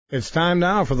It's time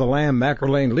now for the Lamb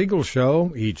McErlane Legal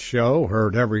Show. Each show,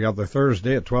 heard every other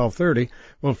Thursday at 12:30,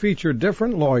 will feature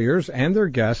different lawyers and their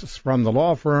guests from the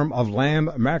law firm of Lamb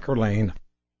McErlane.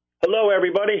 Hello,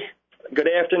 everybody. Good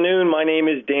afternoon. My name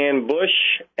is Dan Bush,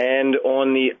 and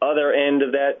on the other end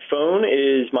of that phone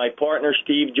is my partner,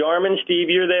 Steve Jarman. Steve,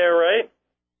 you're there, right?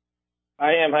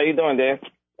 I am. How you doing, Dan?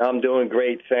 I'm doing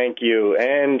great, thank you.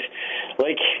 And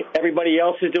like everybody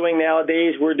else is doing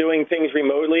nowadays, we're doing things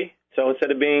remotely. So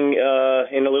instead of being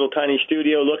in a little tiny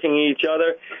studio looking at each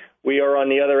other, we are on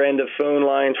the other end of phone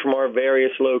lines from our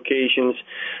various locations,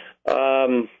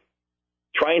 trying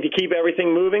to keep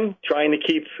everything moving, trying to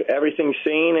keep everything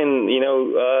sane, and,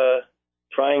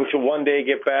 trying to one day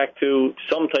get back to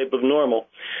some type of normal.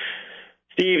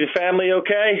 Steve, the family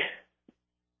okay?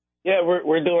 Yeah,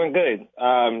 we're doing good.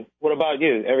 What about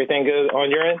you? Everything good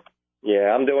on your end?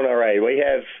 Yeah, I'm doing all right.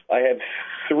 I have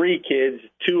 3 kids,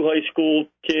 2 high school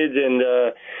kids and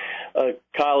a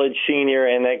college senior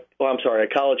and a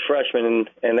college freshman,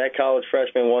 and that college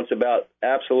freshman wants about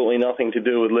absolutely nothing to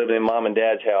do with living in mom and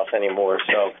dad's house anymore.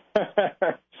 So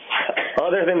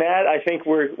other than that, I think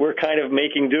we're kind of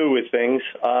making do with things.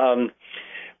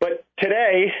 But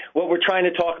today, what we're trying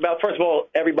to talk about, first of all,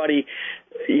 everybody,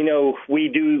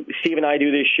 Steve and I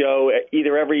do this show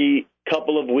either every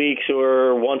couple of weeks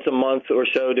or once a month or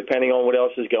so, depending on what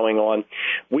else is going on.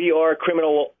 We are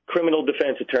criminal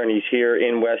defense attorneys here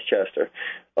in Westchester.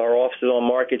 Our office is on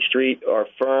Market Street. Our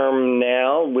firm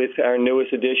now, with our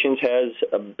newest additions, has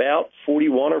about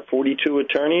 41 or 42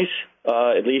 attorneys,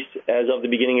 at least as of the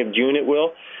beginning of June it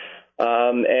will.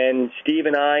 And Steve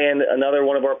and I and another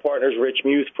one of our partners, Rich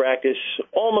Muth, practice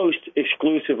almost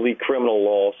exclusively criminal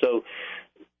law. So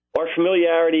our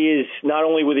familiarity is not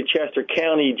only with the Chester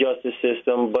County justice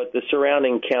system, but the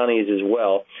surrounding counties as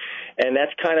well. And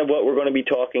that's kind of what we're going to be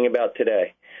talking about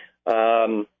today.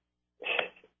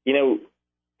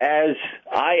 As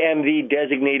I am the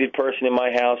designated person in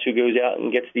my house who goes out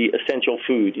and gets the essential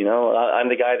food, I'm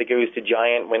the guy that goes to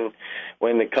Giant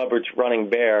when the cupboard's running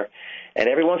bare. And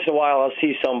every once in a while I'll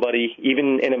see somebody,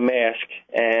 even in a mask,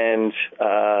 and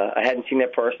I hadn't seen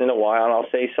that person in a while, and I'll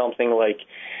say something like,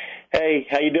 "Hey,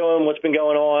 how you doing? What's been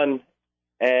going on?"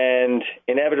 And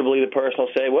inevitably the person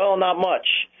will say, "Well, not much,"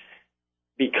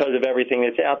 because of everything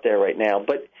that's out there right now.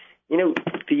 But,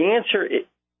 the answer,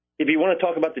 if you want to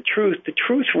talk about the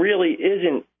truth really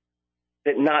isn't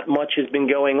that not much has been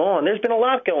going on. There's been a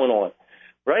lot going on,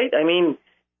 right? I mean,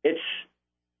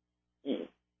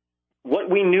 what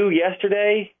we knew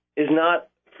yesterday is not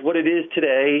what it is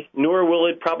today, nor will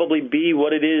it probably be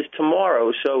what it is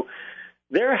tomorrow. So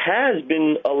there has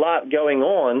been a lot going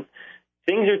on.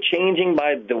 Things are changing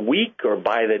by the week or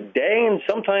by the day, and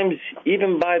sometimes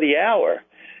even by the hour.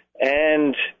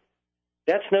 And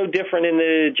that's no different in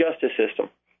the justice system.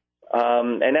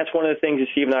 And that's one of the things that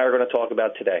Steve and I are going to talk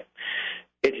about today.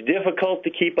 It's difficult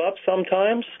to keep up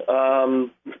sometimes.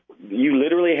 You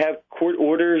literally have court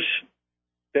orders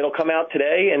that'll come out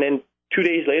today, and then 2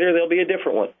 days later there'll be a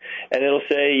different one. And it'll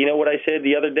say, what I said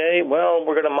the other day? Well,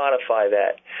 we're going to modify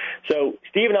that. So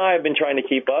Steve and I have been trying to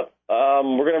keep up.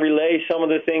 We're going to relay some of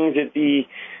the things that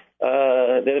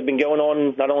have been going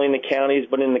on not only in the counties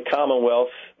but in the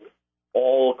Commonwealth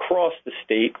all across the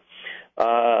state.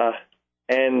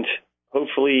 And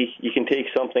hopefully you can take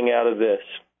something out of this.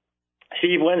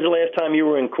 Steve, when's the last time you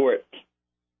were in court?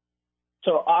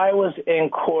 So I was in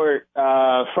court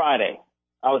Friday.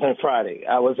 I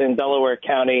was in Delaware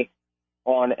County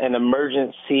on an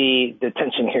emergency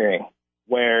detention hearing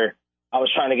where I was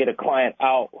trying to get a client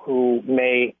out who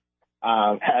may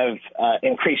have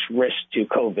increased risk to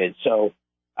COVID. So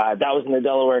that was in the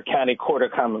Delaware County Court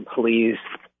of Common Pleas.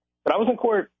 But I was in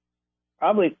court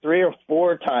probably 3 or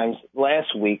 4 times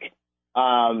last week.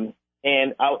 And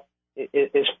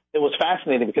it was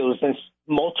fascinating because it was in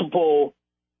multiple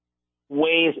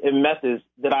ways and methods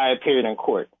that I appeared in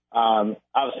court.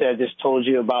 Obviously, I just told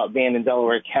you about being in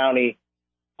Delaware County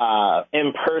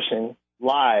in person,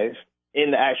 live,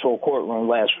 in the actual courtroom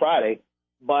last Friday.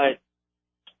 But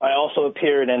I also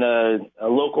appeared in a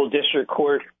local district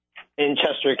court in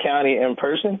Chester County in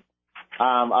person.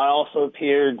 I also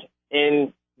appeared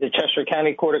in the Chester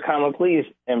County Court of Common Pleas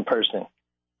in person.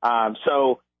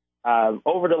 So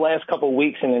over the last couple of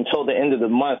weeks and until the end of the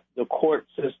month, the court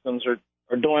systems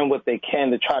are doing what they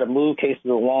can to try to move cases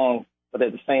along, but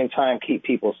at the same time keep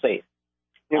people safe.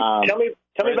 Tell me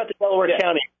about the Delaware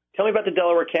County. Tell me about the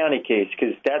Delaware County case,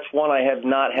 because that's one I have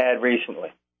not had recently.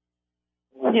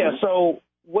 Yeah. So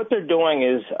what they're doing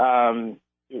is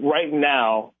right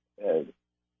now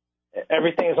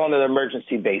everything's on an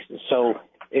emergency basis. So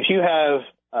if you have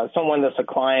someone that's a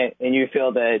client and you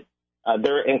feel that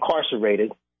they're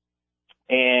incarcerated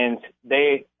and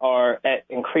they are at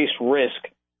increased risk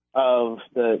of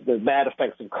the bad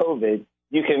effects of COVID,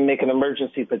 you can make an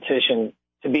emergency petition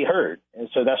to be heard. And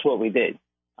so that's what we did.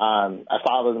 I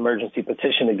filed an emergency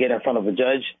petition to get in front of a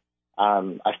judge.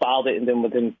 I filed it, and then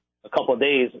within a couple of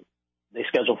days, they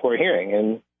scheduled for a hearing.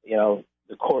 And,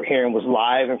 the court hearing was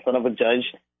live in front of a judge.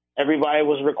 Everybody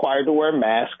was required to wear a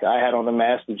mask. I had on a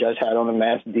mask. The judge had on a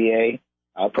mask, DA,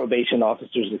 probation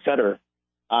officers, et cetera.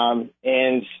 And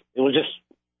it was just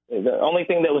the only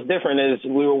thing that was different is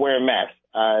we were wearing masks.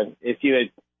 If you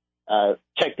had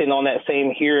checked in on that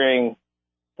same hearing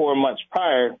 4 months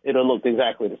prior, it would have looked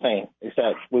exactly the same,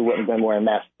 except we wouldn't have been wearing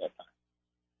masks at that time.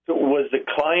 So was the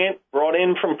client brought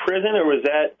in from prison, or was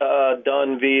that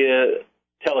done via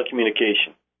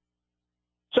telecommunication?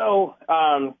 So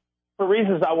for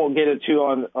reasons I won't get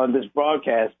into on this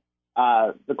broadcast,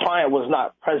 the client was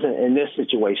not present in this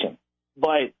situation.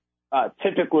 But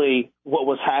typically what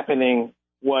was happening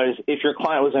was if your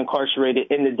client was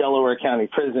incarcerated in the Delaware County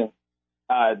prison,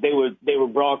 they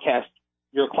would broadcast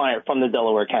your client from the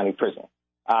Delaware County prison.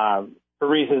 For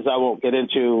reasons I won't get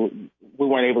into, we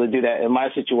weren't able to do that in my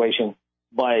situation,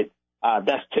 but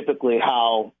that's typically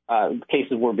how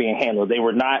cases were being handled. They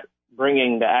were not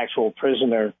bringing the actual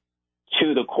prisoner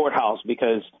to the courthouse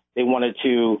because they wanted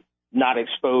to not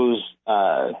expose,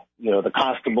 the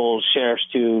constables, sheriffs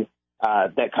to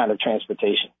that kind of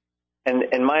transportation.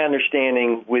 And my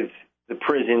understanding with the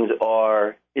prisons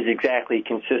is exactly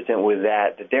consistent with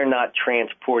that they're not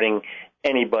transporting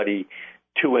anybody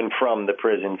to and from the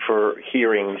prison for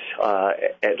hearings,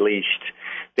 at least.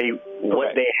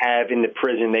 What they have in the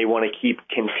prison, they want to keep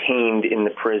contained in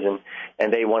the prison,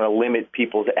 and they want to limit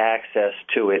people's access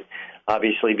to it,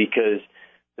 obviously, because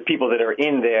the people that are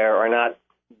in there are not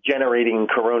generating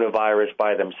coronavirus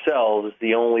by themselves.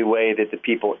 The only way that the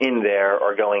people in there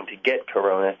are going to get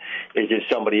corona is if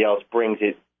somebody else brings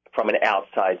it from an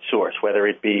outside source, whether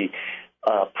it be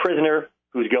a prisoner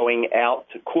who's going out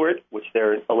to court, which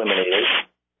they're eliminating,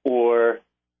 or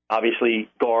obviously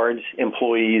guards,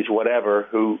 employees, whatever,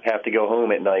 who have to go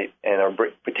home at night and are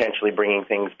potentially bringing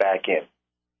things back in.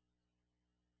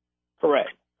 Correct.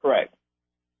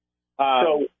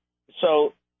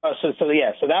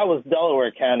 So that was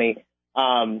Delaware County.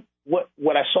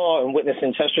 What I saw and witnessed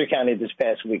in Chester County this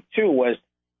past week too was,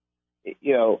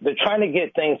 they're trying to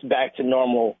get things back to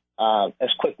normal as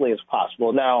quickly as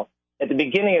possible. Now, at the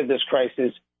beginning of this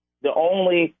crisis, the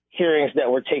only hearings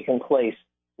that were taking place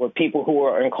were people who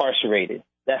were incarcerated.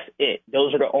 That's it.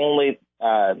 Those are the only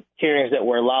hearings that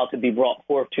were allowed to be brought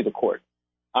forth to the court.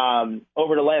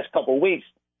 Over the last couple of weeks,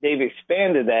 they've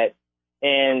expanded that,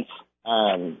 and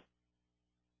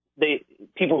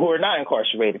people who are not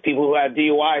incarcerated, people who have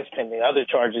DUIs pending, other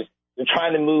charges, they're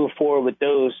trying to move forward with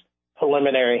those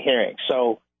preliminary hearings.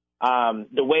 So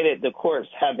the way that the courts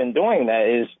have been doing that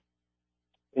is,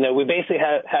 we basically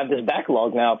have this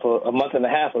backlog now for a month and a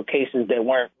half of cases that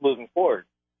weren't moving forward.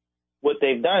 What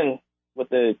they've done, what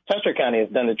the Chester County has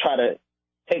done to try to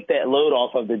take that load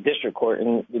off of the district court,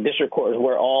 and the district court is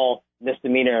where all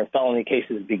misdemeanor and felony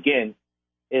cases begin,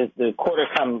 is the Court of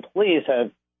Common Pleas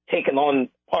have taken on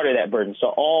part of that burden. So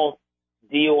all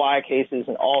DUI cases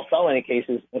and all felony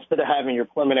cases, instead of having your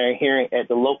preliminary hearing at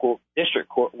the local district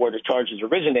court where the charges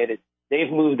originated,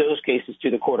 they've moved those cases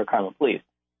to the Court of Common Pleas.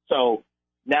 So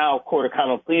now Court of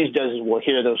Common Pleas judges will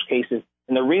hear those cases.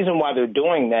 And the reason why they're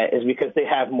doing that is because they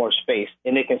have more space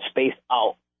and they can space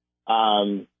out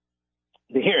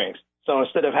the hearings. So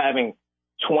instead of having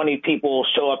 20 people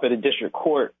show up at a district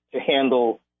court to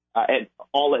handle at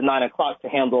 9 o'clock to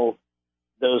handle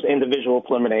those individual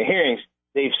preliminary hearings,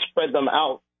 they've spread them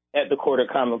out at the Court of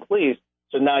Common Pleas.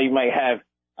 So now you might have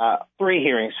 3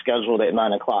 hearings scheduled at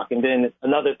 9 o'clock and then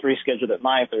another 3 scheduled at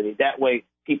 9:30. That way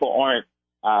people aren't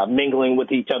mingling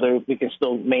with each other. We can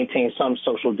still maintain some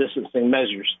social distancing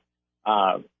measures.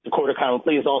 The Court of Common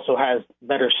Pleas also has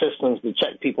better systems to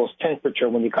check people's temperature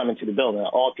when you come into the building.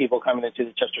 All people coming into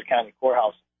the Chester County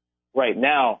Courthouse right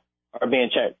now are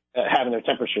being checked, having their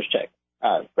temperatures checked.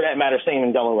 For that matter, same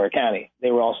in Delaware County.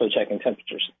 They were also checking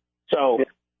temperatures. So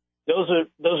those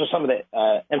are some of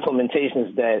the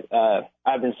implementations that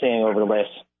I've been seeing over the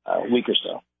last week or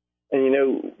so.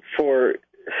 And, for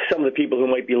some of the people who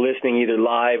might be listening either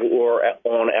live or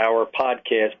on our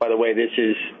podcast, by the way,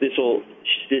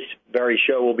 this very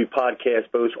show will be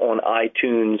podcast both on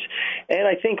iTunes and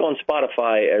I think on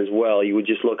Spotify as well. You would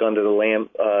just look under the Lamb,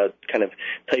 kind of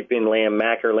type in Lamb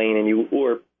McErlane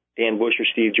or Dan Bush or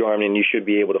Steve Jarman, and you should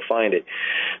be able to find it.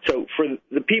 So for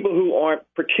the people who aren't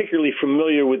particularly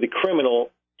familiar with the criminal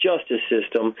justice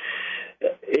system,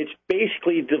 it's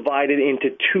basically divided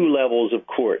into 2 levels of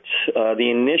courts. The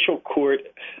initial court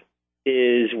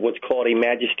is what's called a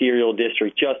magisterial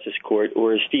district justice court,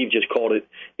 or as Steve just called it,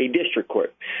 a district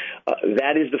court.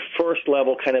 That is the first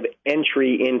level kind of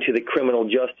entry into the criminal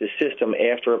justice system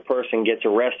after a person gets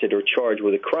arrested or charged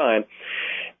with a crime.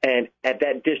 And at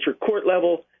that district court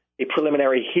level, a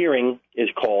preliminary hearing is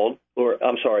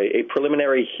a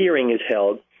preliminary hearing is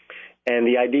held. And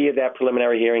the idea of that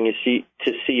preliminary hearing is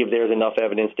to see if there's enough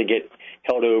evidence to get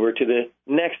held over to the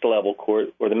next level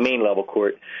court, or the main level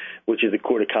court, which is the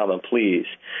Court of Common Pleas.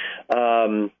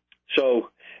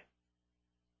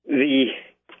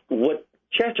 What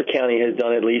Chester County has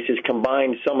done, at least, is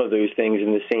combined some of those things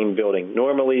in the same building.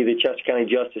 Normally, the Chester County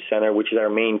Justice Center, which is our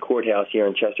main courthouse here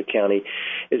in Chester County,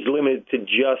 is limited to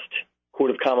just Court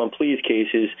of Common Pleas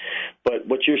cases. But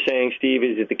what you're saying, Steve,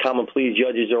 is that the Common Pleas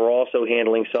judges are also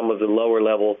handling some of the lower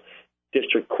level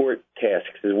district court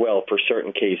tasks as well for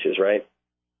certain cases, right?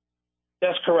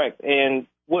 That's correct. And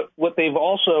what they've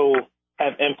also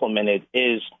have implemented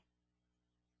is,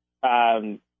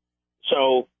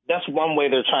 so that's one way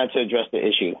they're trying to address the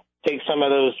issue. Take some of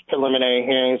those preliminary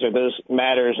hearings or those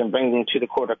matters and bring them to the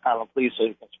Court of Common Pleas so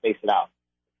you can space it out.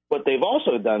 What they've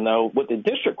also done, though, what the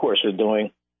district courts are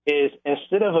doing, is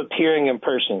instead of appearing in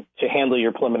person to handle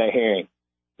your preliminary hearing,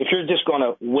 if you're just going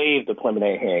to waive the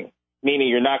preliminary hearing, meaning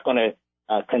you're not going to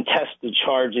contest the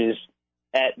charges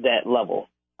at that level,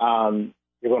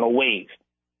 you're going to waive.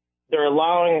 They're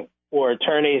allowing for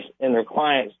attorneys and their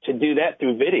clients to do that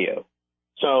through video.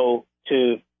 So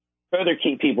to further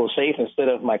keep people safe, instead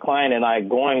of my client and I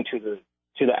going to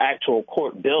the actual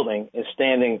court building and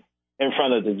standing in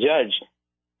front of the judge,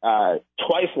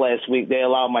 twice last week they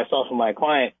allowed myself and my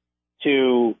client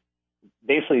to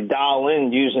basically dial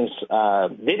in using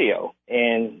video.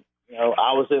 And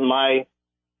I was in my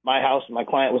house, my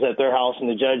client was at their house, and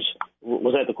the judge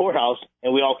was at the courthouse,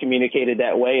 and we all communicated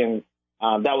that way. And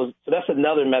that's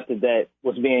another method that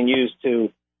was being used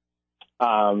to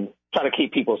try to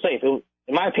keep people safe.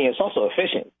 In my opinion, it's also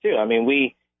efficient too. I mean,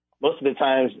 most of the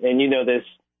times, and this,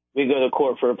 we go to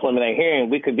court for a preliminary hearing,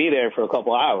 we could be there for a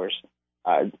couple hours,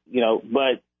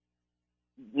 but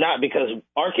not because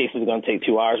our case is going to take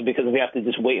 2 hours, because we have to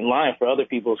just wait in line for other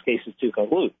people's cases to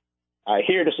conclude.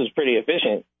 Here, this is pretty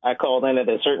efficient. I called in at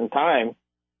a certain time.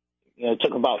 It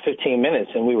took about 15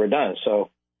 minutes, and we were done. So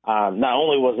not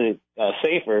only was it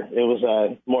safer, it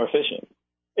was more efficient.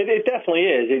 It definitely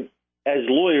is. As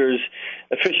lawyers,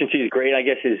 efficiency is great. I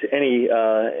guess as any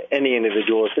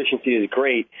individual, efficiency is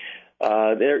great.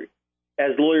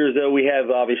 As lawyers, though, we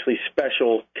have obviously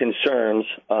special concerns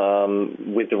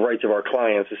with the rights of our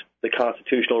clients, the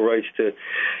constitutional rights to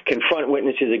confront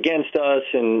witnesses against us,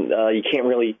 and you can't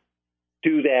really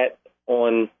do that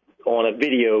on a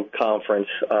video conference.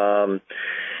 So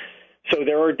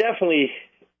there are definitely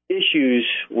issues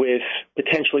with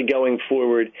potentially going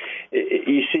forward.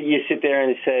 You sit there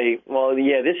and say, well,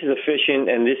 yeah, this is efficient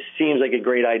and this seems like a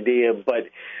great idea, but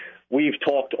we've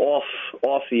talked off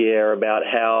the air about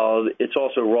how it's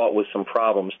also wrought with some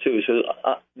problems too. So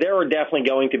there are definitely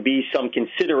going to be some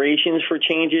considerations for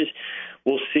changes.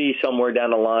 We'll see somewhere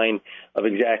down the line of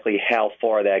exactly how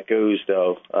far that goes,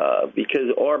 though,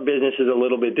 because our business is a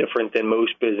little bit different than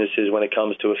most businesses when it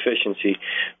comes to efficiency.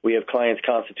 We have clients'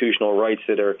 constitutional rights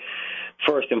that are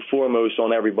first and foremost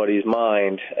on everybody's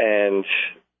mind, and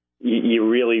you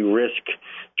really risk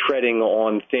treading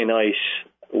on thin ice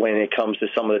when it comes to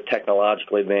some of the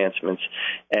technological advancements,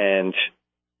 and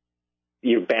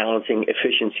you're balancing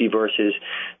efficiency versus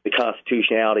the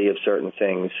constitutionality of certain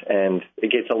things, and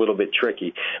it gets a little bit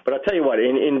tricky. But I'll tell you what,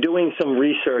 in doing some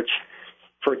research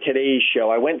for today's show,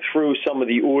 I went through some of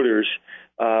the orders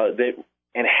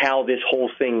and how this whole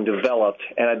thing developed,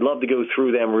 and I'd love to go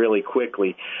through them really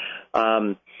quickly.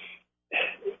 March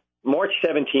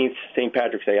 17th, St.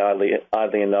 Patrick's Day,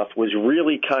 oddly enough, was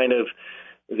really kind of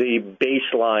the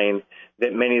baseline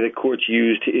that many of the courts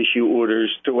use to issue orders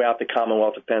throughout the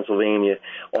Commonwealth of Pennsylvania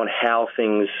on how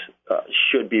things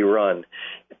should be run.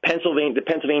 The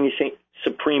Pennsylvania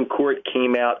Supreme Court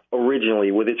came out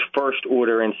originally with its first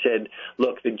order and said,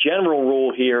 look, the general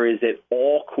rule here is that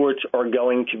all courts are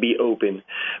going to be open,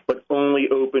 but only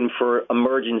open for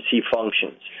emergency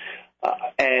functions.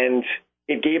 And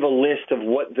it gave a list of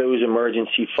what those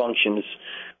emergency functions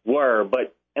were.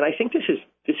 And I think this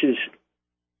is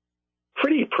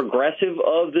pretty progressive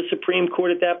of the Supreme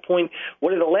Court at that point.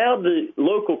 What it allowed the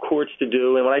local courts to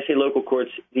do, and when I say local courts,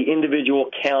 the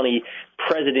individual county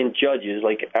president judges,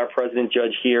 like our president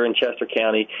judge here in Chester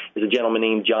County is a gentleman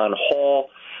named John Hall.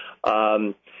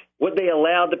 What they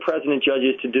allowed the president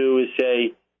judges to do is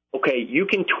say, okay, you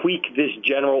can tweak this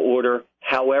general order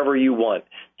however you want.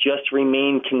 Just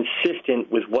remain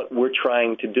consistent with what we're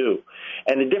trying to do.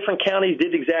 And the different counties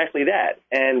did exactly that.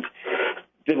 And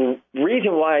the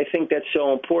reason why I think that's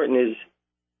so important is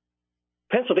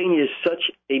Pennsylvania is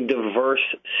such a diverse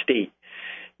state.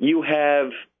 You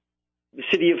have the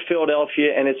city of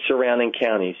Philadelphia and its surrounding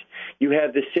counties. You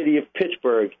have the city of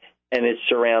Pittsburgh and its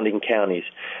surrounding counties.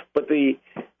 But the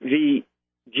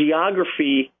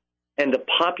geography and the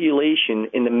population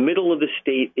in the middle of the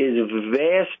state is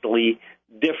vastly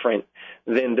different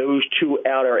than those two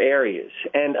outer areas.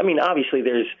 And, I mean, obviously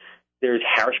there's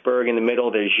Harrisburg in the middle,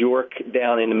 there's York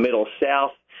down in the middle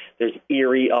south, there's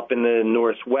Erie up in the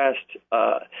northwest,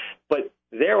 but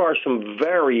there are some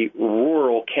very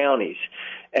rural counties,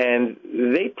 and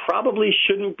they probably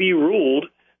shouldn't be ruled,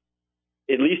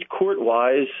 at least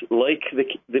court-wise, like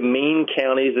the main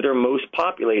counties that are most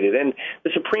populated. And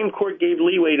the Supreme Court gave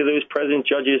leeway to those president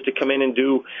judges to come in and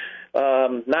do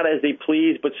not as they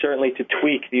please, but certainly to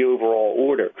tweak the overall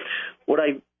order. What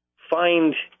I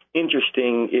find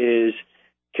interesting is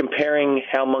comparing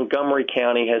how Montgomery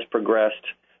County has progressed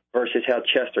versus how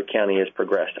Chester County has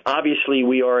progressed. Obviously,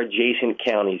 we are adjacent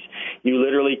counties. You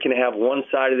literally can have one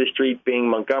side of the street being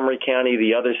Montgomery County,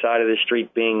 the other side of the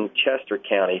street being Chester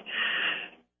County.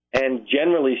 And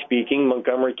generally speaking,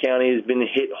 Montgomery County has been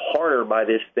hit harder by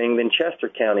this thing than Chester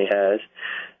County has.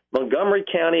 Montgomery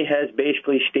County has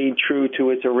basically stayed true to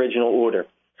its original order,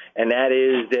 and that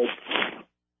is that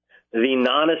the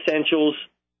non-essential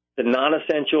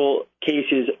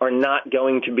cases are not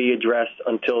going to be addressed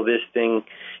until this thing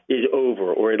is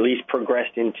over, or at least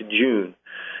progressed into June.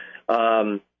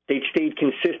 They stayed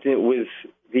consistent with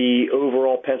the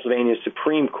overall Pennsylvania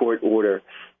Supreme Court order,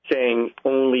 saying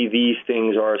only these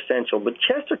things are essential. But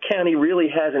Chester County really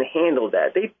hasn't handled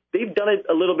that. They've done it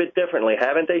a little bit differently,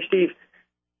 haven't they, Steve?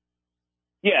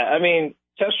 Yeah, I mean,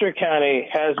 Chester County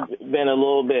has been a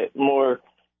little bit more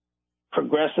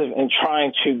progressive in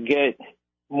trying to get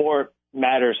more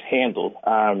matters handled.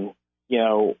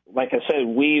 Like I said,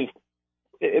 we've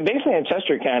basically in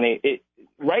Chester County, at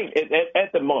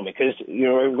the moment, because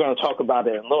we're going to talk about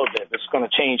it in a little bit. It's going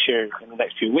to change here in the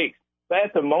next few weeks. But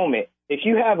at the moment, if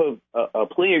you have a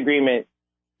plea agreement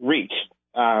reached,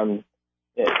 there's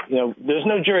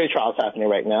no jury trials happening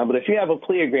right now. But if you have a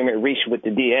plea agreement reached with the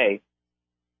DA,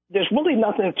 there's really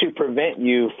nothing to prevent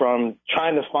you from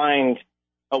trying to find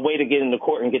a way to get into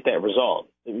court and get that resolved.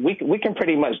 We can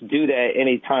pretty much do that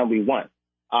anytime we want,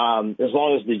 as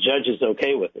long as the judge is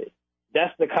okay with it.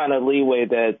 That's the kind of leeway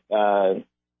that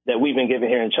we've been given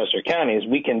here in Chester County, is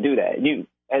we can do that.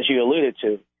 As you alluded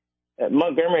to,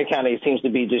 Montgomery County seems to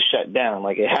be just shut down.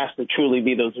 Like, it has to truly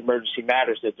be those emergency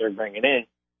matters that they're bringing in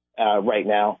right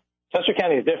now. Chester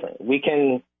County is different.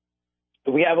 If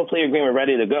we have a plea agreement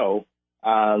ready to go,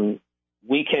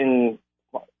 we can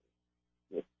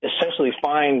essentially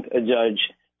find a judge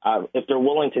if they're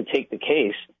willing to take the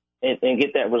case and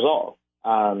get that resolved.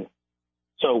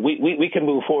 So we can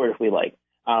move forward if we like.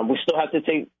 We still have to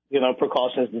take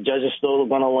precautions. The judge is still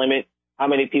going to limit how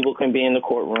many people can be in the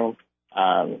courtroom,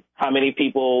 how many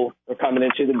people are coming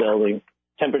into the building,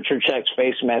 temperature checks,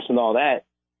 face masks, and all that.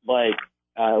 But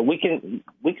we can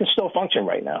still function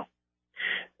right now.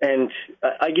 And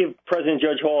I give President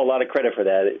Judge Hall a lot of credit for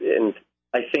that. And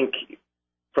I think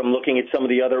from looking at some of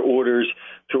the other orders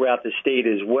throughout the state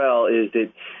as well, is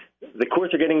that the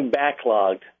courts are getting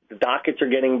backlogged. The dockets are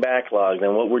getting backlogged.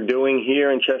 And what we're doing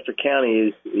here in Chester County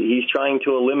is he's trying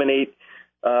to eliminate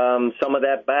some of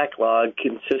that backlog,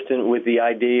 consistent with the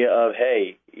idea of,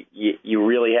 hey, you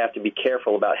really have to be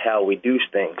careful about how we do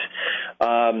things.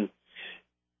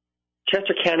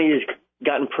 Chester County has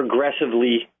gotten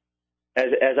progressively,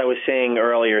 as I was saying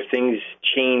earlier, things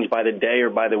change by the day or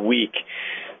by the week.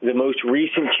 The most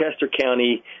recent Chester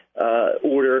County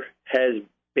order has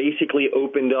basically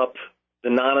opened up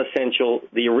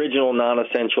the original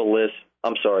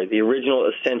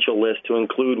essential list to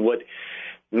include what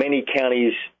many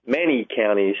counties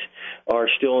are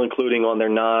still including on their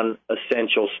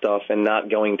non-essential stuff and not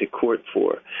going to court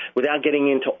for. Without getting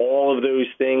into all of those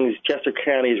things, Chester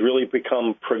County has really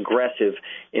become progressive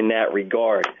in that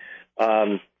regard.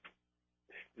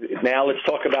 Now let's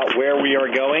talk about where we are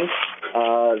going.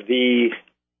 The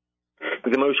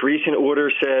most recent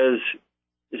order says,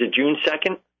 is it June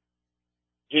 2nd?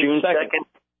 June 2nd.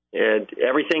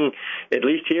 Everything, at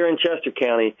least here in Chester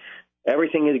County,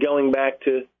 everything is going back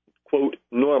to, quote,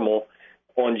 normal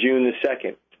on June the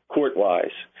 2nd,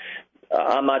 court-wise.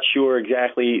 I'm not sure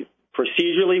exactly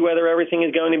procedurally whether everything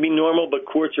is going to be normal, but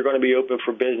courts are going to be open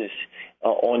for business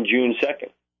on June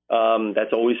 2nd.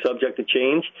 That's always subject to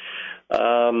change.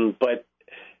 But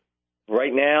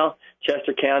right now,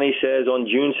 Chester County says on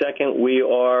June 2nd, we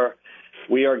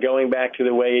are going back to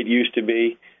the way it used to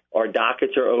be. Our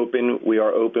dockets are open. We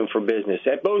are open for business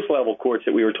at both level courts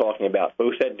that we were talking about,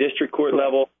 both at district court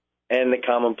level and the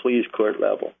common pleas court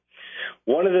level.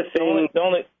 One of the things...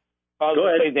 The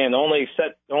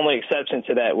only exception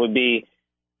to that would be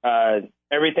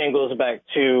everything goes back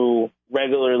to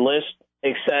regular list,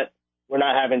 except we're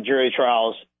not having jury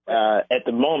trials at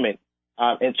the moment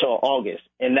until August.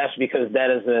 And that's because that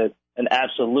is an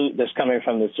absolute that's coming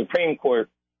from the Supreme Court,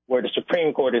 where the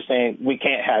Supreme Court is saying we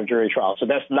can't have jury trials. So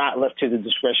that's not left to the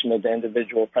discretion of the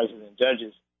individual president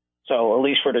judges. So at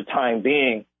least for the time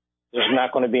being, there's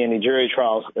not going to be any jury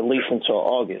trials, at least until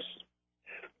August.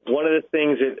 One of the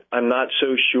things that I'm not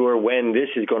so sure when this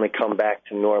is going to come back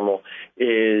to normal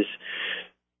is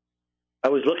I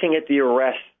was looking at the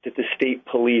arrests that the state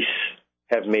police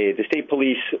have made. The state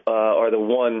police are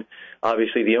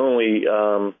obviously the only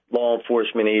law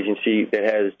enforcement agency that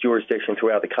has jurisdiction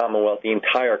throughout the Commonwealth, the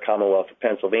entire Commonwealth of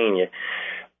Pennsylvania.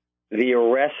 Their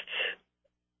arrests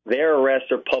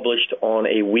are published on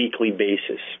a weekly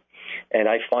basis. And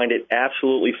I find it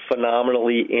absolutely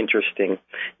phenomenally interesting,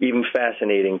 even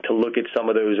fascinating, to look at some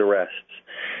of those arrests.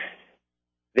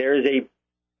 There is a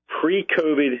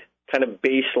pre-COVID kind of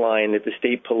baseline that the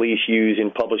state police use in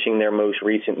publishing their most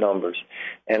recent numbers.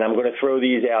 And I'm going to throw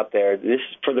these out there. This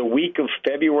is for the week of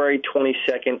February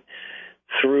 22nd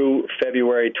through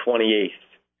February 28th.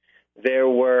 There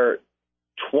were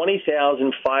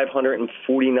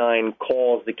 20,549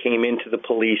 calls that came into the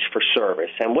police for service.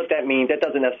 And what that means, that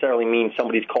doesn't necessarily mean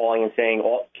somebody's calling and saying,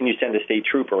 oh, can you send a state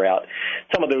trooper out?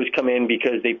 Some of those come in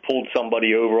because they pulled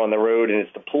somebody over on the road, and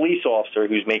it's the police officer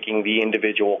who's making the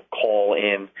individual call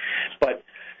in. But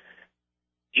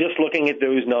just looking at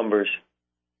those numbers,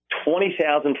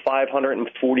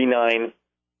 20,549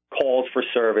 calls for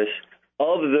service.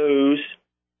 Of those,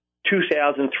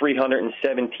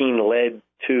 2,317 led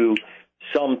to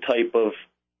some type of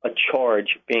a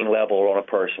charge being leveled on a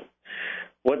person.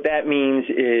 What that means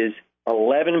is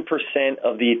 11%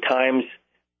 of the times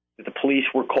that the police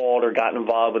were called or got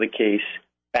involved with a case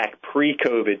back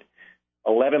pre-COVID,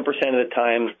 11% of the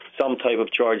time some type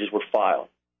of charges were filed.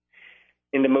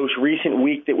 In the most recent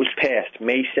week that was passed,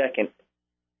 May 2nd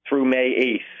through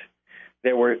May 8th,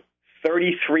 there were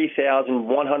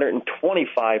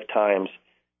 33,125 times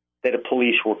that the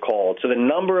police were called. So the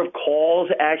number of calls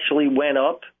actually went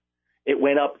up. It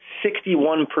went up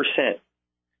 61%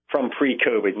 from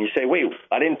pre-COVID. And you say, wait,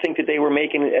 I didn't think that they were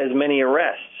making as many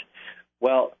arrests.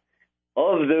 Well,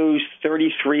 of those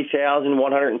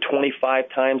 33,125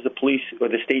 times the police or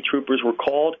the state troopers were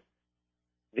called,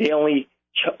 they only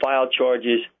filed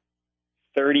charges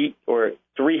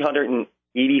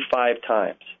 385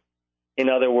 times. In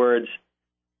other words,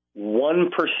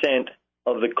 1%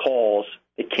 of the calls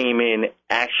that came in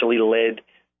actually led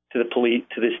to the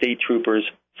state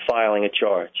troopers filing a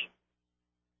charge.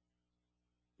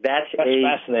 That's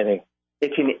fascinating.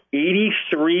 It's an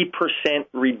 83%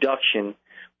 reduction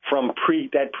from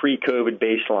that pre-COVID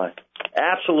baseline.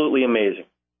 Absolutely amazing.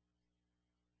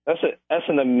 That's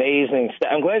an amazing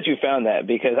stat. I'm glad you found that,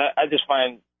 because I just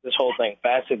find this whole thing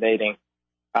fascinating.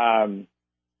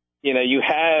 You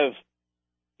have,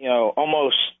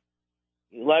 almost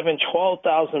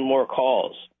 12,000 more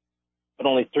calls, but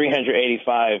only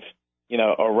 385,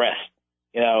 arrests,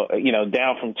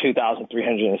 down from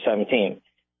 2,317.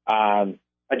 I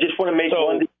just want to make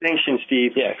one distinction,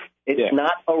 Steve. Yeah. It's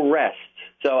not arrests.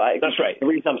 So that's right. The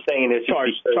reason I'm saying this is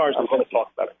because I'm going to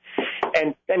talk about it.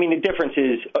 And, the difference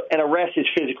is an arrest is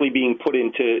physically being put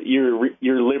into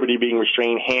your liberty being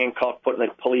restrained, handcuffed, put in a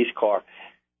police car.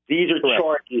 These are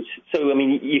charges. So,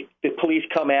 the police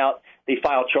come out, they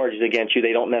file charges against you.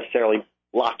 They don't necessarily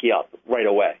lock you up right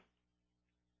away.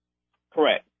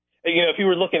 Correct. If you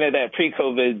were looking at that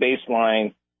pre-COVID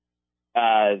baseline,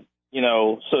 for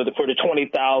the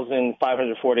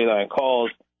 20,549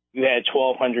 calls, you had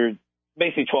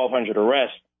 1,200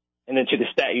 arrests. And then to the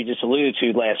stat you just alluded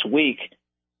to last week,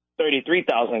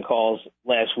 33,000 calls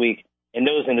last week, and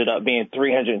those ended up being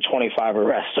 325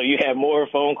 arrests. So you had more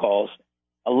phone calls,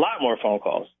 a lot more phone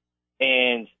calls,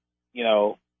 and,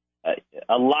 a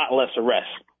lot less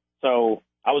arrests. So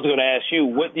I was going to ask you,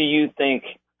 what do you think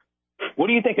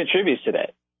attributes to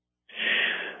that?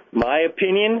 My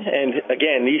opinion, and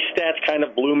again, these stats kind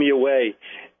of blew me away.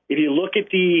 If you look at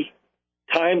the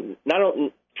time,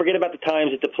 forget about the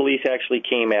times that the police actually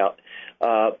came out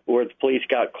or the police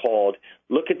got called.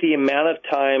 Look at the amount of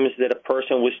times that a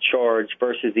person was charged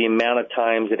versus the amount of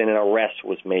times that an arrest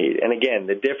was made. And again,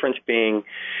 the difference being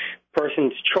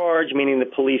Person's charged, meaning the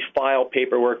police file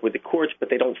paperwork with the courts, but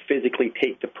they don't physically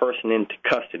take the person into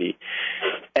custody.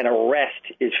 An arrest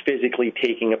is physically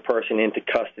taking a person into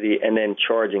custody and then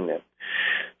charging them.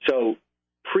 So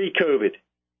pre-COVID,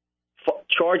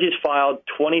 charges filed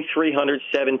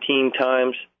 2,317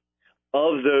 times.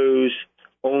 Of those,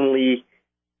 only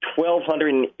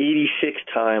 1,286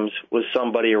 times was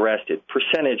somebody arrested.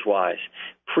 Percentage-wise,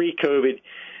 pre-COVID,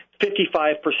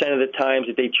 55% of the times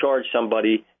that they charged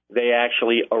somebody, they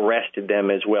actually arrested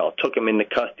them as well, took them into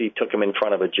custody, took them in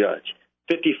front of a judge.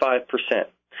 55%.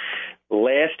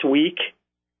 Last week,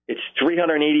 it's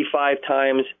 385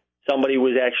 times somebody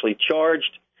was actually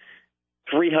charged.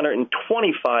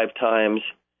 325 times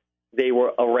they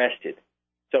were arrested.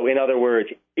 So in other words,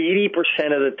 80%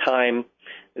 of the time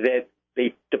that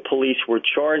the police were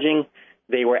charging,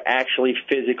 they were actually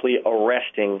physically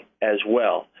arresting as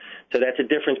well. So that's a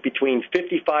difference between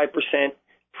 55%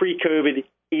 pre-COVID,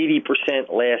 80%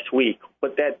 last week.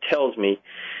 What that tells me,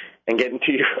 and getting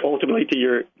to ultimately to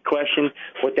your question,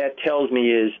 what that tells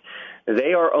me is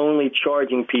they are only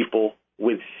charging people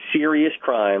with serious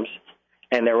crimes,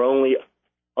 and they're only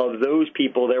of those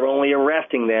people, they're only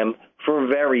arresting them for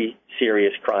very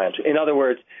serious crimes. In other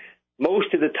words,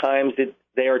 most of the times that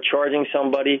they are charging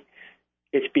somebody,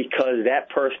 it's because that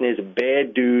person is a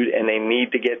bad dude and they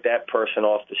need to get that person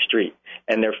off the street,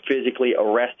 and they're physically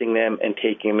arresting them and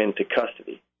taking them into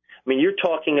custody. I mean, you're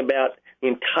talking about the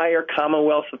entire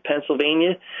Commonwealth of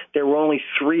Pennsylvania. There were only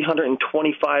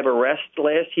 325 arrests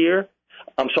last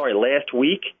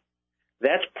week.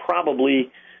 That's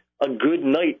probably a good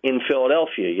night in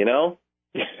Philadelphia, you know?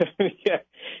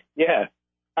 Yeah.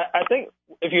 I think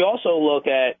if you also look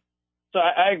at, so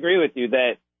I agree with you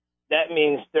that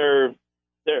means they're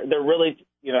really,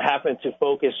 having to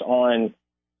focus on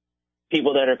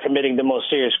people that are committing the most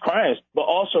serious crimes, but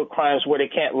also crimes where they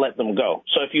can't let them go.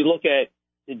 So if you look at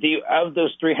of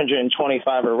those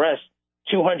 325 arrests,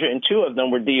 202 of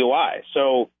them were DUI.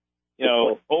 So,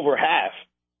 over half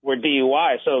were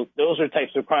DUI. So those are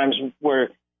types of crimes where,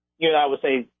 I would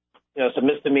say, it's a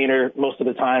misdemeanor most of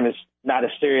the time. It's not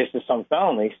as serious as some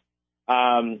felonies.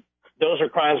 Those are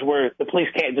crimes where the police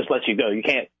can't just let you go. You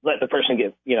can't let the person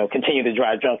continue to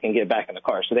drive drunk and get back in the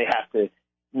car. So they have to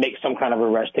make some kind of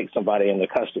arrest, take somebody into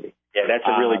custody. Yeah, that's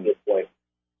a really good point.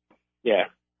 Yeah.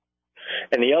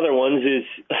 And the other ones is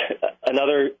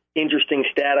another interesting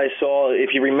stat I saw.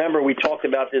 If you remember, we talked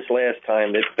about this last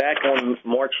time, that back on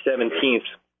March 17th,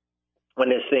 when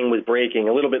this thing was breaking,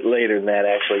 a little bit later than that,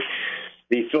 actually,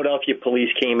 the Philadelphia police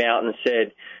came out and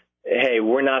said, hey,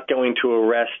 we're not going to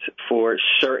arrest for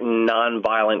certain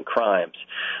nonviolent crimes.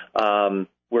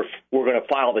 We're going to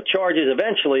file the charges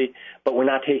eventually, but we're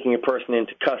not taking a person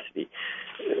into custody.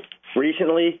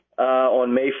 Recently,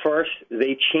 on May 1st,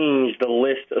 they changed the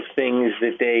list of things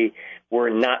that they were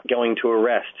not going to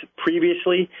arrest.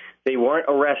 Previously, they weren't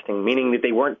arresting, meaning that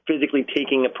they weren't physically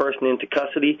taking a person into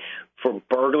custody for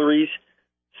burglaries,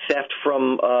 theft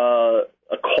from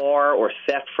a car or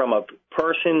theft from a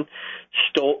person,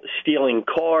 stealing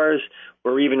cars,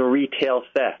 or even retail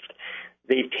theft.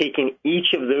 They've taken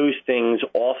each of those things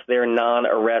off their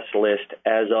non-arrest list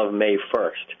as of May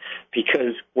 1st,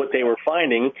 because what they were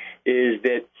finding is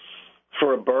that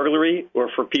for a burglary or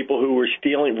for people who were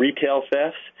stealing retail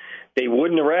thefts, they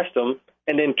wouldn't arrest them,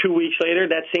 and then 2 weeks later,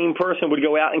 that same person would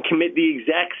go out and commit the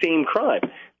exact same crime.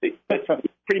 That's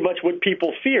pretty much what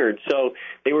people feared. So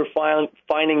they were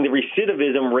finding the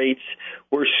recidivism rates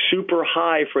were super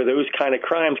high for those kind of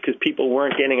crimes because people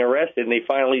weren't getting arrested, and they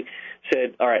finally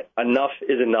said, all right, enough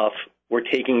is enough. We're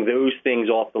taking those things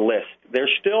off the list. They're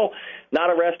still not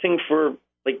arresting for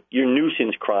like your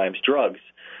nuisance crimes, drugs,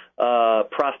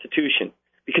 prostitution,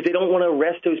 because they don't want to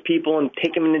arrest those people and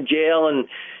take them into jail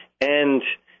and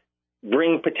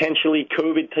bring potentially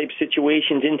COVID-type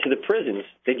situations into the prisons.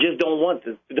 They just don't want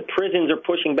the prisons are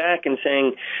pushing back and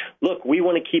saying, look, we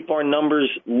want to keep our numbers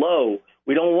low.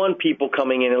 We don't want people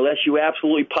coming in unless you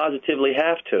absolutely positively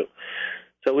have to.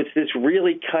 So it's this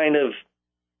really kind of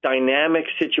dynamic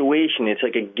situation. It's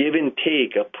like a give and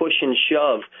take, a push and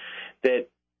shove that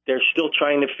they're still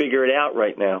trying to figure it out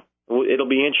right now. It'll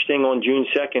be interesting on June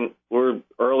 2nd or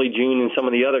early June in some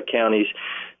of the other counties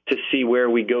to see where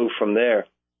we go from there.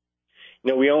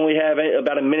 We only have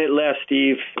about a minute left,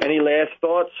 Steve. Any last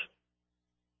thoughts?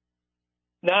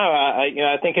 No,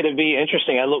 I think it'll be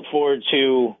interesting. I look forward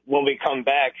to when we come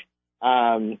back.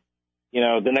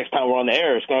 The next time we're on the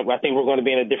air, I think we're going to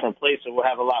be in a different place, and we'll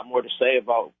have a lot more to say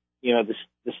about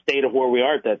the state of where we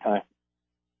are at that time.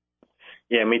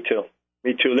 Yeah, me too.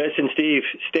 Listen, Steve,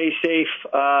 stay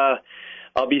safe.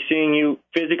 I'll be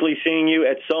physically seeing you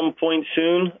at some point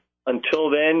soon. until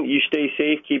then, you stay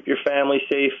safe, keep your family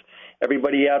safe.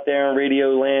 Everybody out there in Radio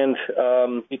Land,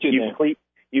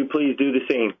 you please do the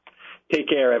same. Take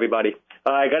care, everybody.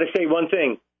 I got to say one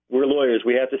thing. We're lawyers.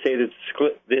 We have to say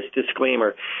this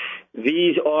disclaimer.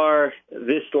 This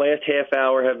last half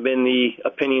hour have been the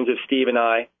opinions of Steve and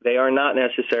I. They are not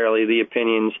necessarily the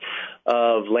opinions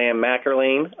of Lamb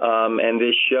McErlane, and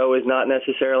this show is not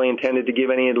necessarily intended to give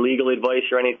any legal advice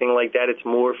or anything like that. It's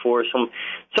more for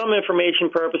some information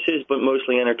purposes, but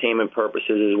mostly entertainment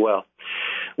purposes as well.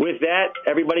 With that,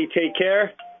 everybody take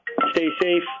care. Stay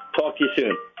safe. Talk to you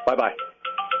soon. Bye-bye.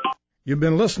 You've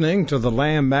been listening to the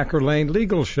Lamb McErlane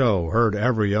Legal Show, heard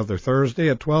every other Thursday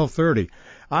at 12:30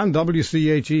 on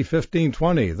WCHE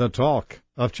 1520, The Talk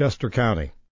of Chester County.